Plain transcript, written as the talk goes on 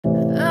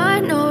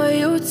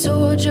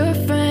told your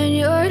friend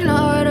you're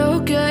not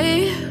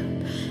okay,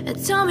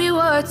 and tell me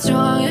what's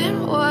wrong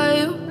and why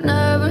you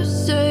never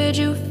said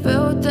you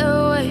felt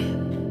that way.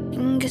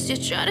 And guess you're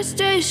trying to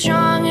stay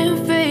strong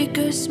and fake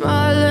a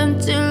smile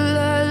until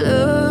I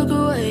look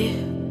away.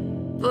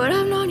 But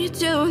I've known you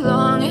too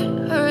long,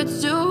 it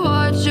hurts to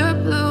watch your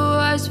blue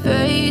eyes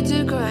fade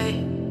to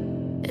gray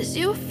as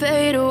you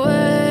fade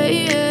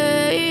away,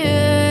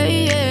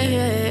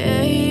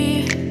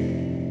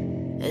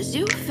 as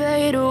you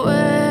fade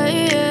away.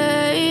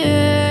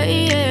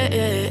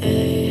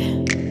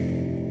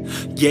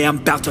 Yeah, I'm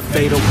about to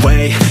fade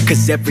away,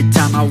 cause every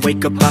time I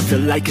wake up I feel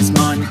like it's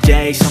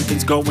Monday.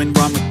 Something's going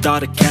wrong with all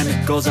the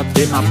chemicals up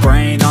in my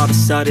brain. All of a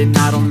sudden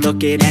I don't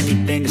look at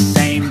anything the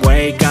same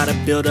way. Got a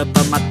buildup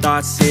of my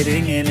thoughts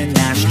sitting in an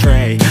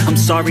ashtray. I'm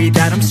sorry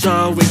that I'm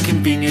so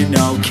inconvenient,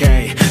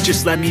 okay.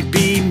 Just let me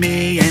be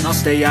me and I'll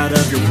stay out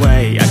of your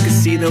way. I can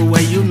see the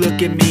way you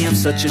look at me, I'm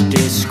such a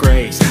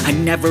disgrace. I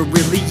never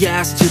really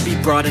asked to be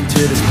brought into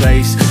this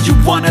place. You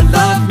wanna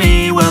love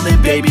me? Well then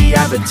baby,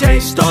 have a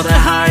taste. All the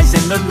highs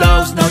and the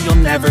lows, no, you'll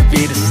never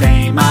be the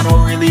same. I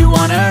don't really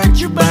wanna hurt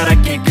you, but I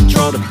can't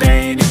control the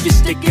pain. If you're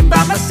sticking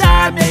by my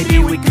side, maybe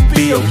we could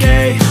be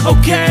okay.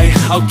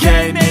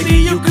 Okay, maybe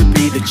you could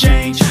be the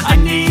change I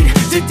need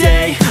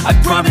today. I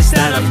promise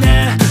that I've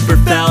never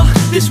felt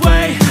this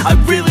way. I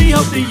really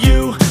hope that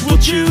you will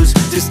choose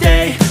to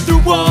stay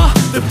through all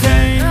the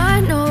pain.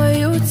 I know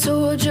you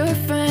told your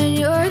friend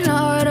you're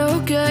not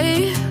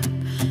okay,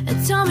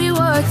 and tell me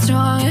what's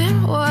wrong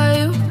and why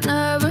you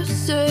never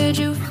said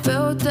you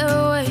felt that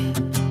way.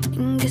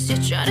 Guess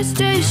you're trying to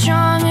stay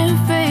strong and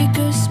fake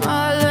a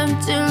smile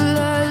until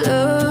I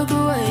look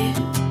away.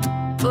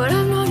 But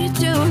I've known you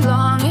too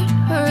long, it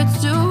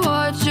hurts to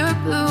watch your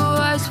blue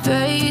eyes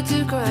fade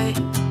to gray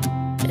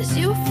as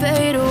you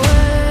fade away,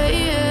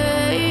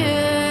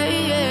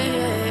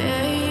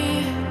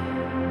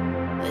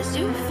 as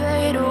you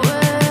fade away,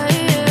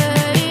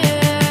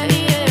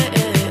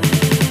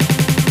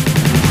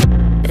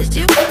 as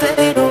you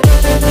fade away.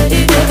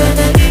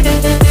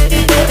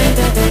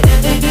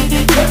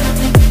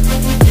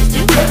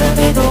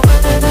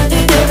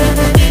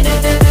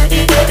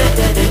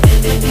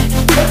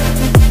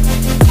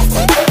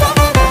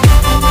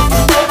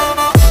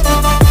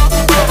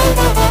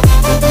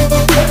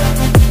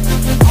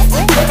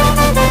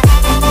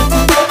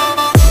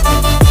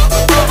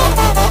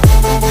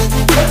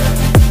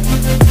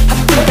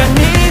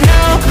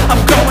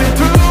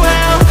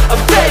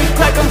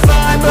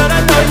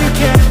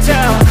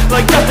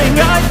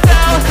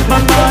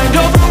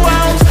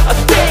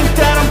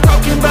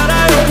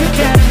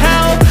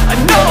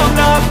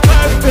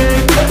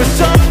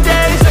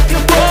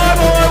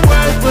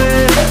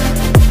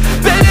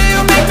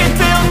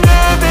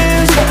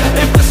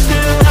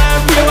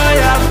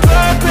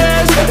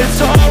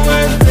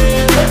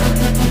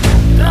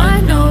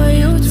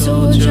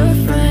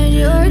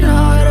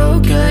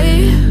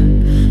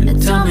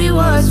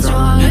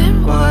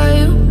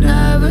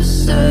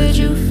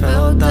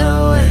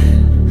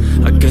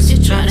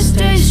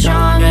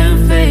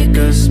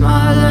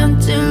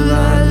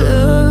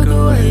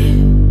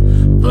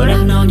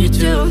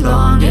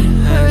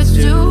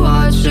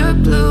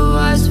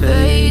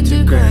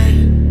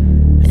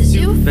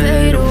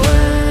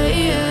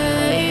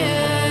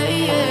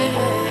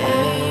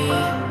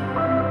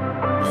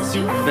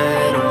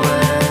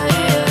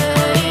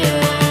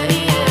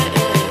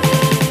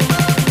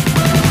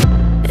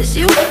 As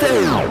you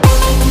fade away.